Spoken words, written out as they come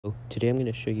So today I'm going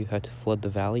to show you how to flood the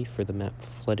valley for the map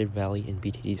Flooded Valley in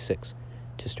Btd6.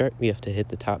 To start, we have to hit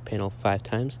the top panel 5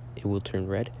 times, it will turn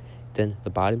red, then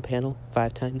the bottom panel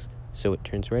 5 times, so it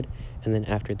turns red, and then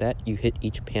after that you hit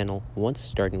each panel once,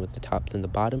 starting with the top then the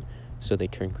bottom, so they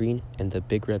turn green, and the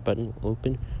big red button will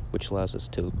open, which allows us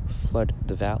to flood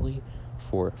the valley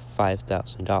for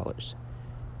 $5,000.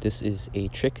 This is a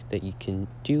trick that you can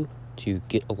do to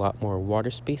get a lot more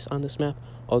water space on this map,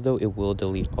 although it will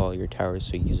delete all your towers,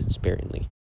 so use it sparingly.